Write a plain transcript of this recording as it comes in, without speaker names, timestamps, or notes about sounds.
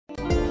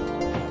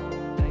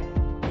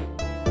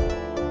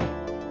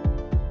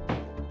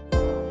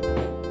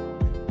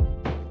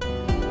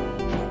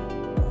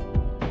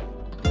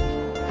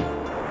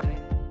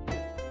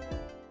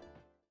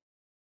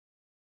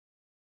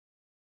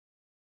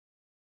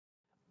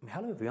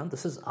Hello everyone,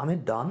 this is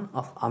Ahmed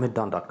of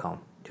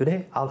ahmeddon.com.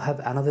 Today I'll have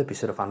another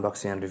episode of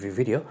unboxing and review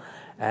video,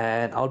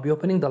 and I'll be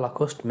opening the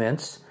Lacoste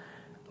Men's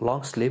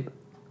long sleeve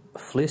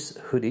fleece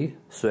hoodie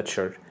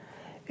sweatshirt.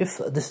 If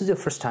this is your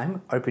first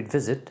time or repeat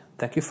visit,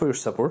 thank you for your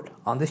support.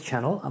 On this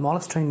channel, I'm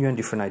always trying new and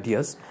different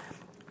ideas.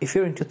 If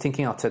you're into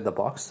thinking outside the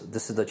box,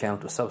 this is the channel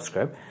to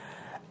subscribe.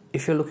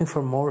 If you're looking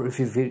for more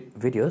review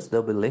videos,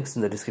 there'll be links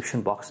in the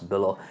description box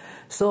below.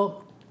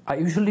 So I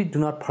usually do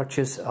not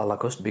purchase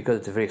Lacoste because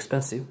it's very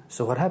expensive.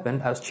 So what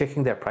happened, I was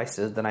checking their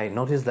prices, then I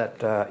noticed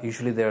that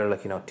usually they're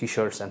like,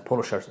 T-shirts and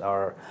Polo Shirts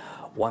are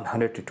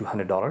 $100 to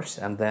 $200,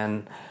 and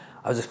then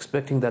I was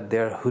expecting that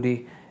their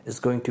hoodie is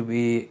going to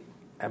be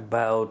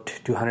about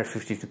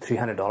 $250 to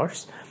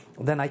 $300.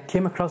 Then I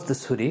came across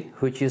this hoodie,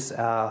 which is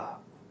about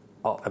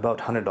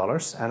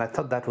 $100, and I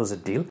thought that was a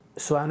deal.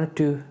 So I wanted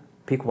to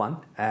pick one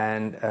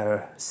and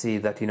see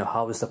that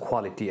how is the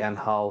quality and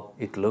how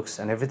it looks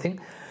and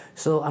everything.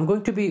 So I'm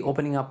going to be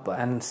opening up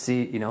and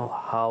see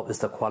how is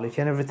the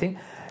quality and everything,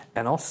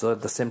 and also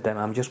at the same time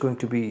I'm just going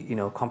to be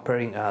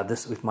comparing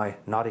this with my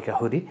Nautica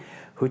hoodie,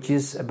 which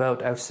is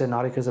about, I would say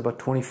Nautica is about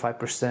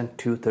 25%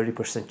 to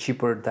 30%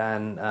 cheaper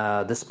than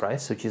this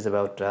price, which is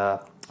about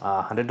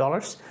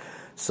 $100.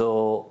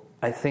 So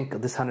I think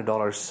this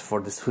 $100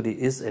 for this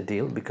hoodie is a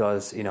deal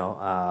because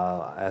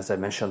as I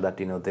mentioned that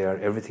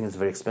everything is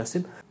very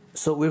expensive.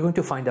 So we're going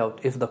to find out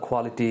if the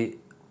quality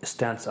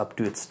stands up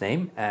to its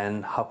name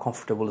and how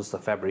comfortable is the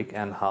fabric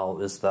and how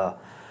is the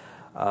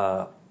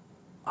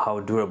how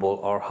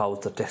durable or how is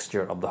the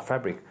texture of the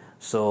fabric.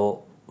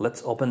 So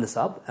let's open this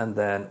up and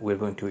then we're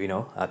going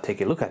to take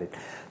a look at it.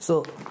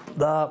 So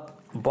the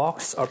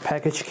box or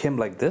package came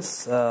like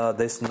this.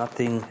 There's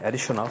nothing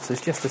additional, so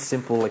it's just a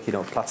simple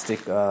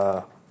plastic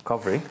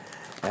covering,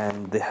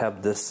 and they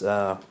have this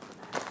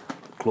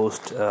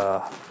closed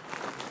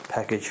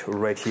package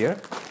right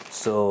here.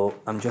 So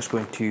I'm just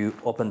going to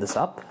open this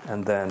up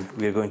and then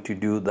we're going to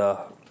do the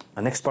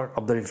next part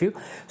of the review.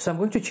 So I'm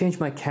going to change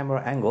my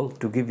camera angle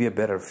to give you a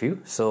better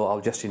view. So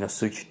I'll just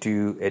switch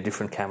to a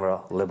different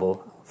camera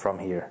level from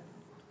here.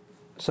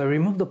 So I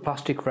removed the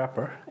plastic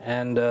wrapper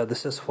and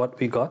this is what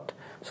we got.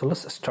 So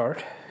let's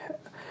start.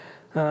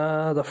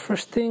 The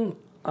first thing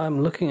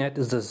I'm looking at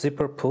is the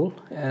zipper pull,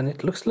 and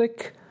it looks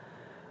like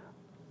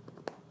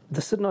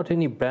this is not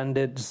any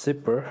branded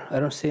zipper. I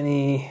don't see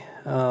any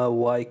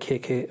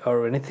YKK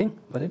or anything,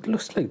 but it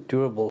looks like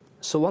durable.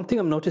 So one thing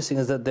I'm noticing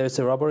is that there's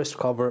a rubberized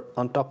cover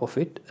on top of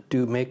it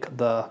to make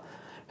the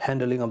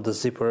handling of the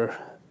zipper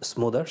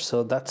smoother.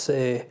 So that's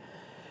a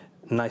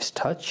nice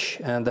touch,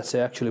 and that's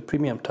actually a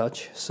premium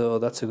touch, so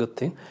that's a good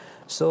thing.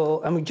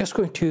 So I'm just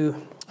going to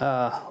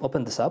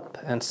open this up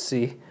and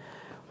see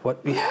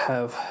what we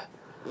have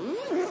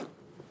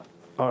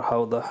or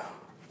how the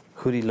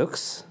hoodie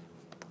looks.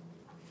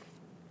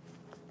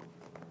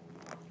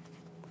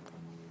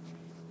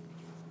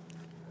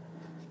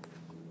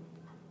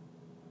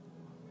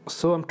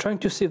 So I'm trying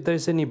to see if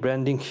there's any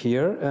branding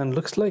here, and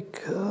looks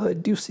like I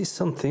do see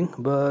something,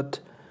 but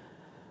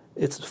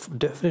it's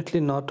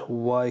definitely not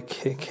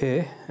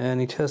YKK,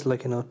 and it has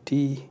like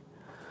T.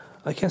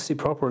 I can't see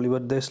properly,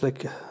 but there's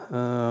like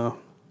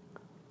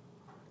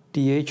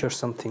TH or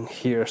something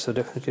here, so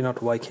definitely not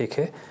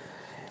YKK.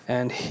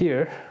 And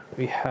here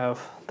we have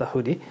the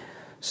hoodie.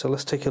 So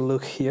let's take a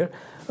look here.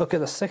 Okay,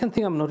 the second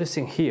thing I'm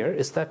noticing here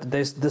is that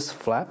there's this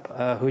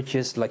flap, which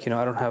is like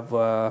I don't have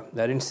I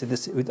didn't see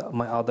this with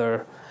my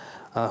other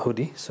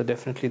hoodie, so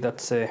definitely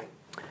that's a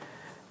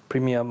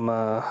premium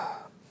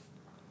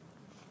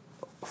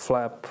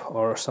flap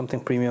or something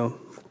premium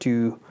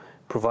to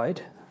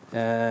provide.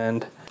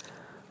 And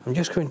I'm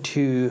just going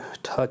to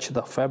touch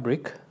the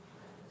fabric.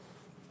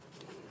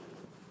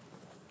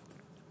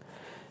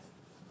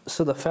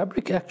 So the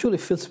fabric actually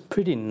feels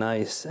pretty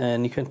nice,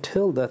 and you can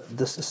tell that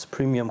this is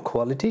premium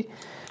quality.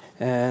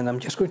 And I'm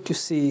just going to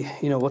see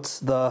what's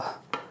the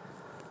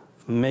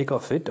make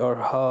of it, or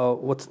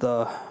what's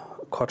the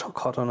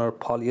cotton or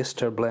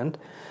polyester blend.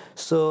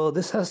 So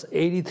this has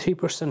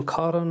 83%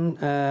 cotton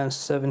and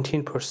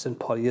 17%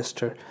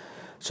 polyester,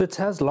 so it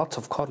has lots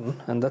of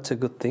cotton, and that's a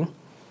good thing.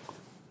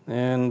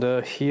 And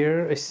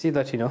here I see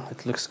that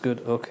it looks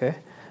good. Okay,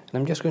 and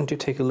I'm just going to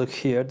take a look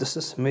here. This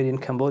is made in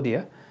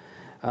Cambodia.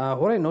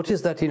 What I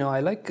noticed that I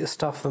like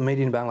stuff made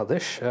in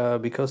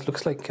Bangladesh because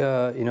looks like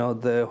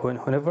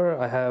whenever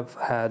I have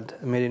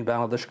had made in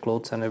Bangladesh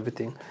clothes and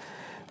everything,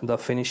 the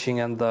finishing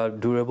and the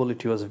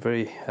durability was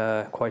very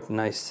quite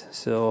nice.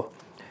 So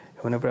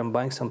whenever I'm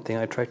buying something,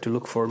 I try to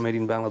look for made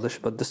in Bangladesh,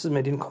 but this is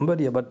made in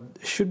Cambodia, but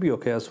it should be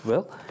okay as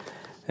well.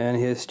 And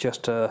here's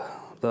just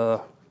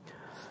the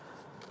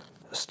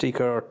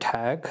sticker or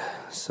tag.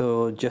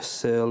 So just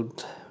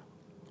sold.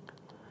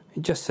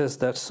 It just says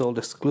that sold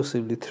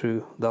exclusively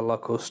through the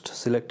Lacoste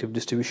Selective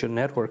Distribution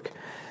Network.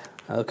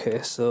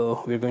 Okay,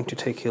 so we're going to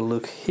take a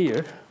look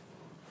here.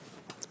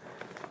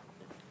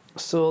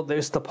 So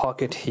there's the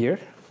pocket here,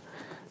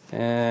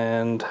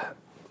 and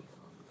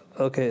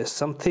okay,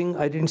 something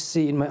I didn't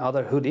see in my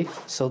other hoodie.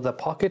 So the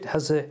pocket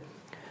has a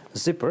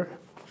zipper,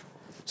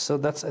 So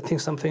that's, I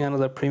think, something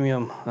another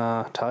premium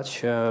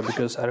touch,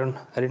 because I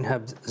didn't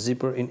have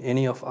zipper in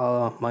any of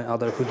my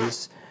other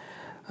hoodies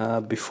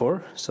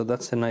before. So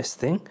that's a nice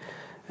thing.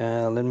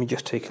 Let me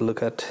just take a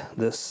look at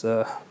this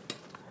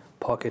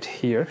pocket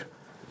here.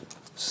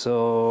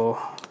 So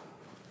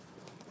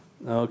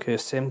okay,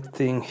 same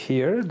thing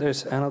here.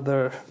 There's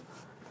another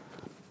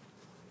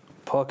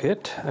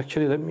pocket.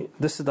 Actually,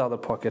 this is the other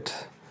pocket.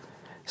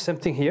 Same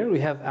thing here. We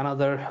have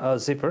another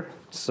zipper.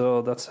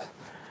 So that's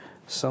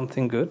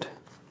something good.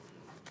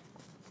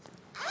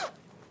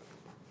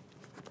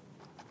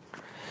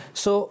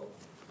 So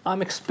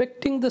I'm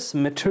expecting this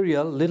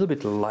material a little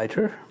bit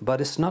lighter,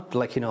 but it's not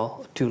like, you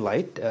know, too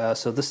light.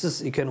 So this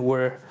is, you can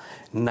wear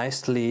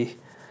nicely,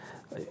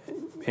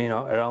 you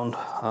know, around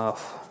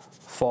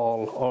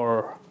fall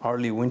or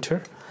early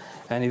winter,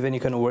 and even you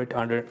can wear it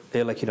under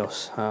a, like, you know,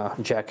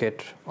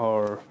 jacket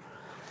or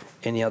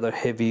any other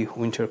heavy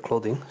winter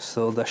clothing.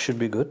 So that should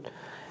be good.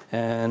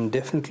 And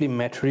definitely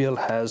material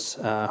has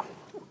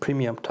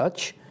premium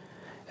touch,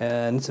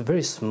 and it's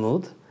very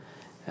smooth,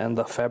 and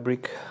the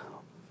fabric,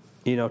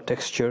 you know,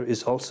 texture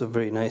is also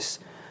very nice.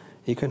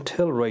 You can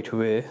tell right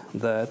away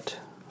that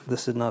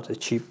this is not a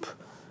cheap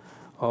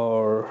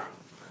or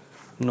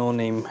no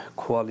name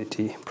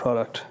quality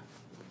product.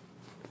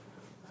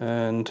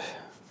 And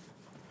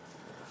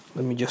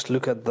let me just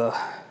look at the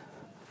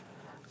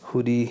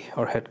hoodie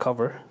or head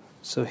cover.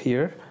 So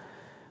here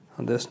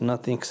there's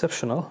nothing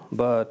exceptional,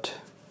 but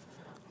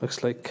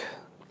looks like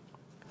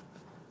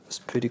it's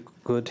pretty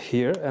good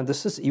here. And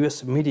this is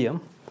US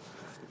medium,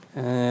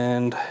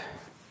 and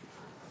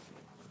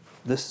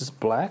this is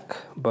black,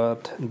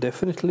 but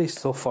definitely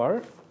so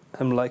far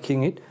I'm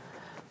liking it,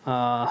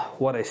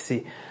 what I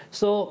see.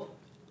 So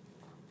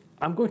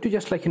I'm going to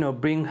just, like, you know,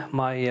 bring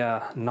my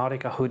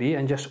Nautica hoodie,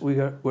 and just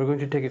we're going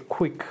to take a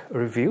quick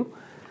review.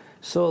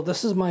 So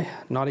this is my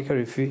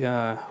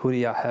Nautica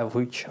hoodie I have,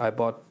 which I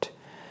bought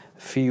a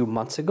few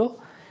months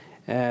ago,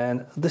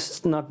 and this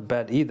is not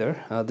bad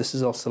either. This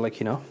is also, like,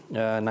 you know,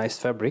 nice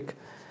fabric,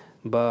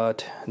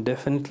 but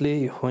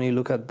definitely when you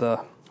look at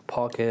the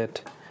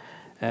pocket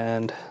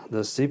and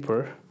the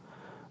zipper,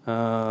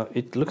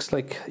 it looks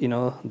like, you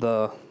know,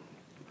 the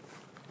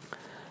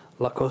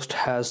Lacoste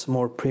has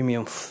more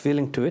premium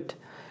feeling to it.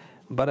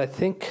 But I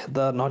think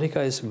the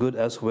Nautica is good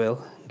as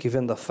well,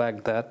 given the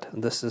fact that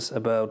this is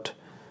about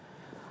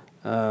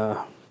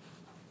 25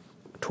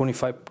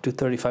 to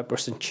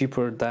 35%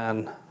 cheaper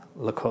than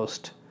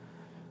Lacoste.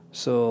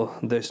 So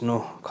there's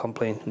no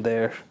complaint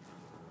there.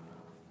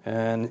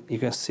 And you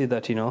can see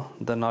that, you know,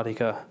 the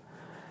Nautica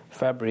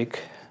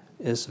fabric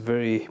is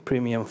very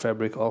premium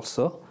fabric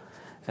also,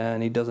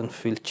 and it doesn't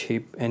feel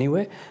cheap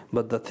anyway.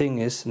 But the thing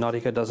is,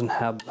 Nautica doesn't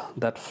have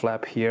that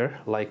flap here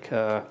like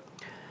the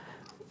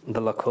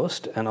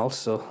Lacoste, and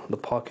also the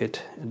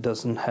pocket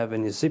doesn't have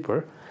any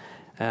zipper,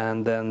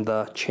 and then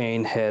the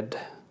chain head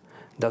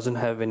doesn't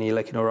have any,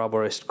 like, you know,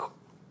 rubberized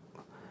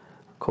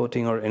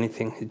coating or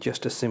anything. It's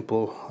just a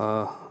simple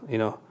you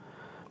know,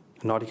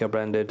 Nautica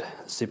branded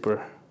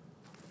zipper.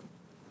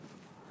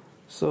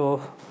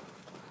 So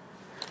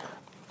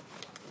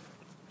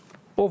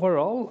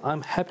overall,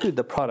 I'm happy with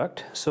the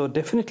product. So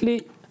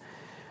definitely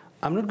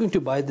I'm not going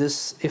to buy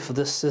this if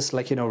this is,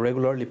 like, you know,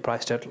 regularly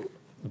priced at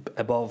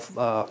above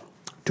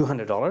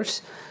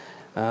 $200.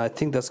 I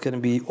think that's going to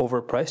be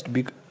overpriced,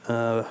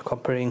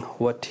 comparing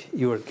what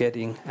you're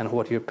getting and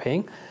what you're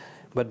paying.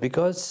 But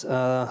because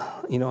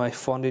you know, I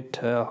found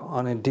it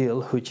on a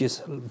deal which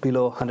is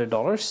below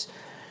 $100,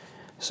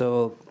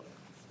 so,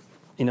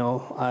 you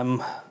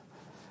know,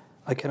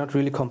 I cannot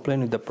really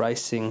complain with the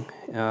pricing,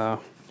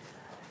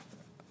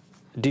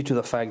 due to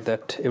the fact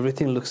that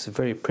everything looks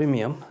very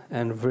premium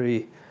and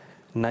very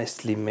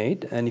nicely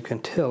made, and you can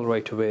tell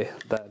right away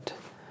that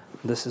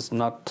this is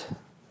not,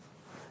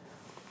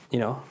 you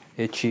know,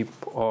 a cheap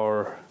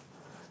or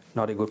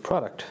not a good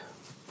product.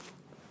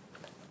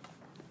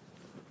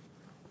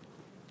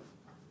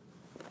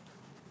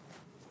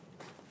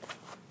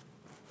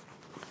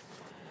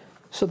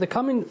 So they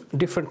come in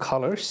different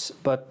colors,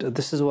 but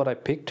this is what I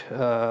picked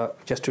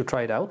just to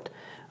try it out.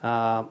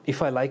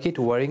 If I like it,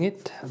 wearing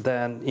it,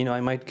 then, you know,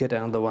 I might get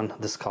another one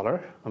this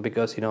color,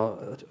 because, you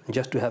know,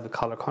 just to have a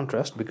color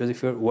contrast, because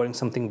if you're wearing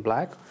something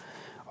black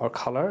or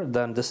color,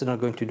 then this is not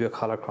going to do a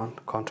color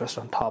contrast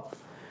on top.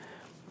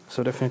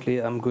 So definitely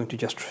I'm going to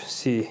just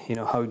see, you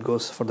know, how it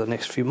goes for the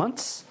next few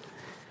months.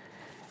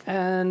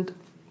 And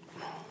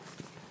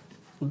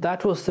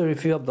that was the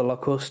review of the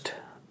Lacoste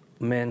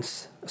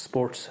Men's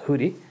Sports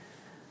Hoodie.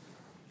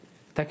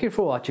 Thank you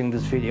for watching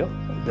this video.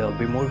 There will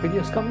be more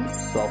videos coming,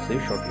 so I'll see you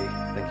shortly.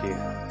 Thank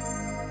you.